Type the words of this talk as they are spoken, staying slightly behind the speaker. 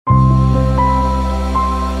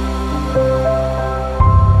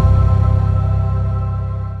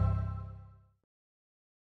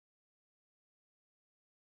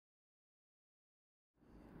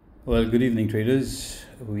Well, good evening, traders.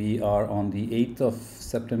 We are on the 8th of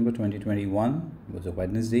September 2021. It was a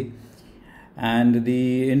Wednesday. And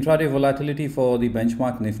the intraday volatility for the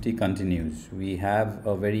benchmark Nifty continues. We have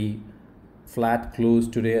a very flat close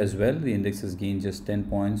today as well. The index has gained just 10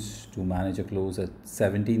 points to manage a close at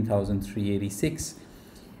 17,386.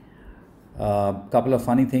 A couple of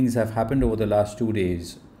funny things have happened over the last 2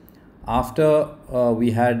 days. After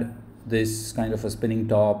we had this kind of a spinning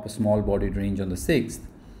top, a small bodied range on the 6th,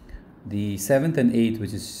 the 7th and 8th,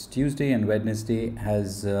 which is Tuesday and Wednesday,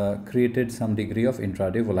 has created some degree of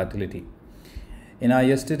intraday volatility. In our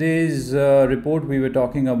yesterday's report, we were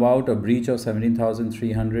talking about a breach of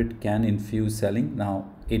 17,300 can infuse selling. Now,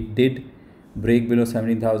 it did break below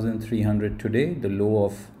 17,300 today. The low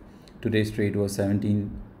of today's trade was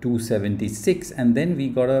 17,276, and then we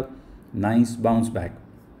got a nice bounce back.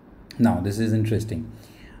 Now, this is interesting.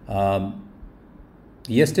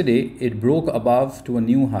 Yesterday, it broke above to a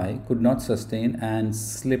new high, could not sustain and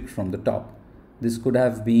slipped from the top. This could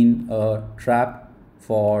have been a trap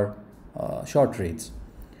for short trades.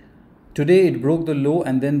 Today, it broke the low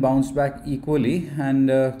and then bounced back equally and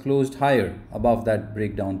closed higher above that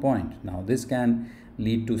breakdown point. Now, this can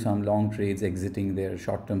lead to some long trades exiting their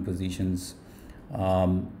short-term positions.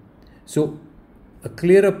 So, a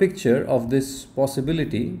clearer picture of this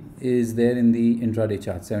possibility is there in the intraday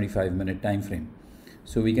chart, 75-minute time frame.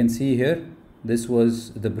 So we can see here, this was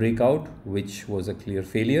the breakout, which was a clear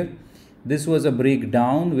failure. This was a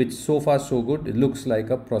breakdown, which so far so good. It looks like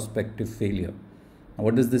a prospective failure. Now,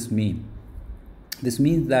 what does this mean? This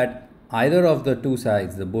means that either of the two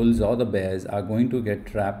sides, the bulls or the bears, are going to get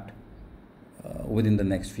trapped within the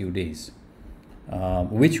next few days.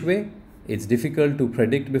 Which way? It's difficult to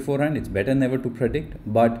predict beforehand. It's better never to predict,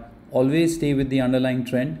 but always stay with the underlying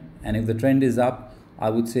trend. And if the trend is up, I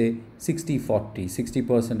would say 60-40,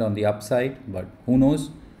 60% on the upside, but who knows,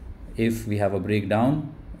 if we have a breakdown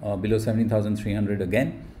below 17,300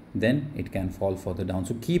 again, then it can fall further down.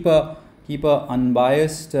 So keep a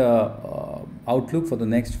unbiased outlook for the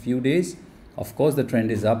next few days. Of course, the trend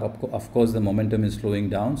is up. Of course, the momentum is slowing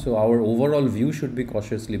down. So our overall view should be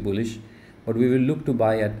cautiously bullish, but we will look to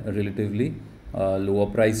buy at relatively lower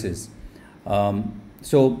prices.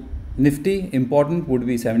 So Nifty, important would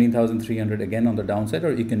be 17,300 again on the downside,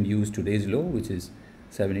 or you can use today's low, which is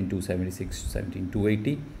 17,276,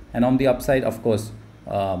 17,280. And on the upside, of course,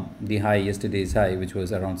 the high, yesterday's high, which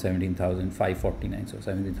was around 17,549. So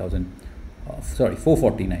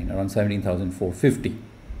 449, around 17,450.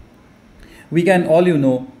 We can,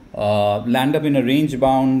 land up in a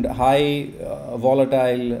range-bound, high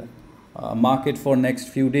volatile market for next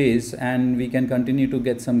few days, and we can continue to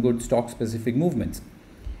get some good stock-specific movements.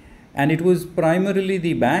 And it was primarily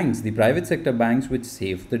the banks, the private sector banks, which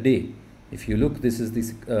saved the day. If you look, this is the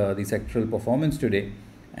sectoral performance today,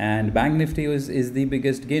 and Bank Nifty is the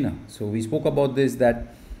biggest gainer. So we spoke about this,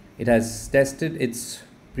 that it has tested its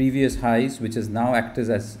previous highs, which has now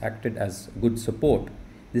acted as good support.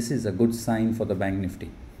 This is a good sign for the Bank Nifty.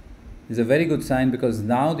 It's a very good sign because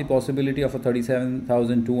now the possibility of a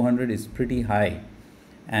 37,200 is pretty high,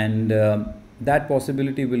 and that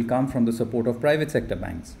possibility will come from the support of private sector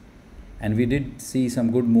banks. And we did see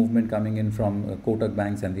some good movement coming in from Kotak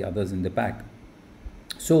banks and the others in the pack.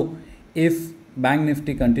 So if Bank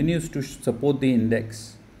Nifty continues to support the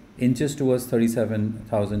index, inches towards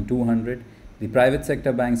 37,200, the private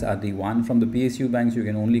sector banks are the one. From the PSU banks, you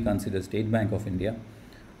can only consider State Bank of India.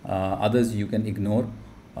 Others you can ignore.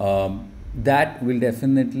 That will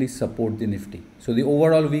definitely support the Nifty. So the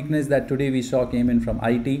overall weakness that today we saw came in from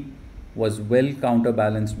IT, was well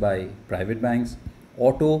counterbalanced by private banks.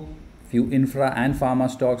 Auto, few infra and pharma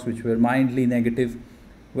stocks which were mildly negative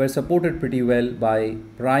were supported pretty well by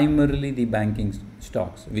primarily the banking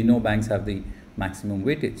stocks. We know banks have the maximum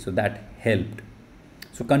weightage, so that helped.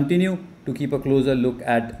 So continue to keep a closer look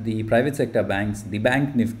at the private sector banks, the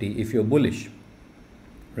Bank Nifty, if you're bullish,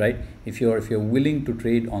 right? If you're willing to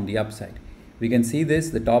trade on the upside. We can see this,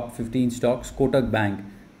 the top 15 stocks. Kotak Bank,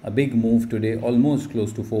 a big move today, almost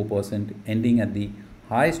close to 4%, ending at the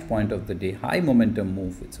highest point of the day, high momentum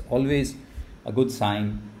move. It's always a good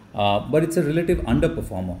sign, but it's a relative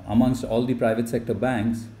underperformer amongst all the private sector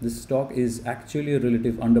banks. This stock is actually a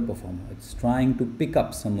relative underperformer. It's trying to pick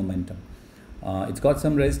up some momentum. It's got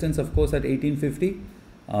some resistance, of course, at 1850,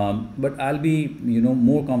 but I'll be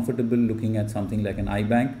more comfortable looking at something like an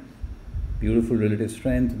iBank. Beautiful relative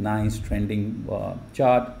strength, nice trending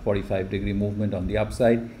chart, 45-degree movement on the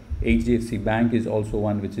upside. HDFC Bank is also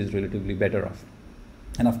one which is relatively better off.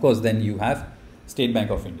 And of course, then you have State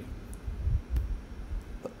Bank of India.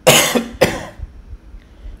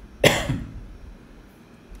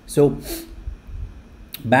 So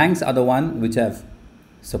Banks are the one which have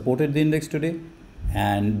supported the index today,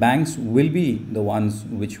 and banks will be the ones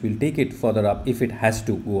which will take it further up if it has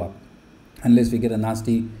to go up. Unless we get a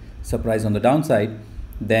nasty surprise on the downside,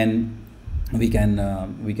 then we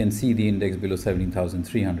can see the index below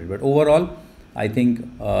 17,300. But overall, I think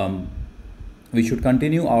we should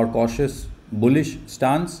continue our cautious bullish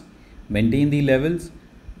stance, maintain the levels,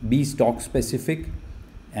 be stock specific,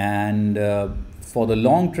 and for the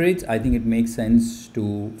long trades, I think it makes sense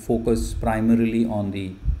to focus primarily on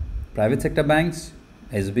the private sector banks,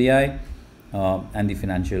 SBI, and the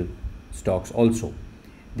financial stocks also.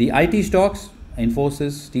 The IT stocks,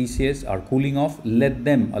 Infosys, TCS, are cooling off.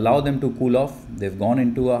 Allow them to cool off. They've gone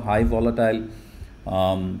into a high volatile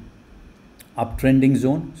uptrending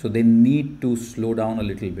zone, so they need to slow down a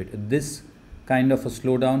little bit. This kind of a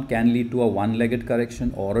slowdown can lead to a one-legged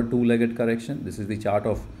correction or a two-legged correction. This is the chart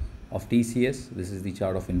of TCS. This is the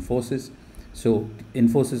chart of Infosys. So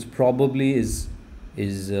Infosys probably is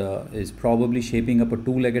probably shaping up a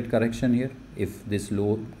two-legged correction here if this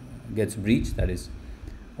low gets breached, that is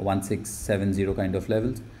 1670 kind of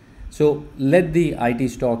levels. So let the IT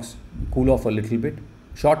stocks cool off a little bit.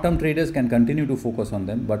 Short-term traders can continue to focus on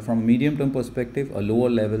them, but from a medium-term perspective, a lower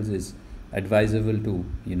levels is advisable to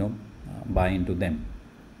buy into them.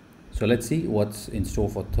 So let's see what's in store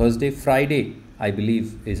for Thursday. Friday, I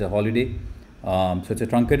believe, is a holiday, so it's a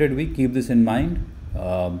truncated week. Keep this in mind.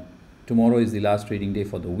 Tomorrow is the last trading day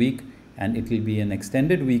for the week, and it will be an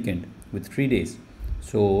extended weekend with 3 days.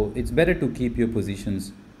 So it's better to keep your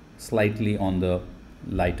positions slightly on the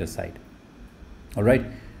lighter side. All right,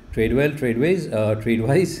 trade well, trade wise,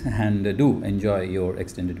 and do enjoy your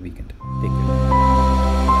extended weekend. Take care.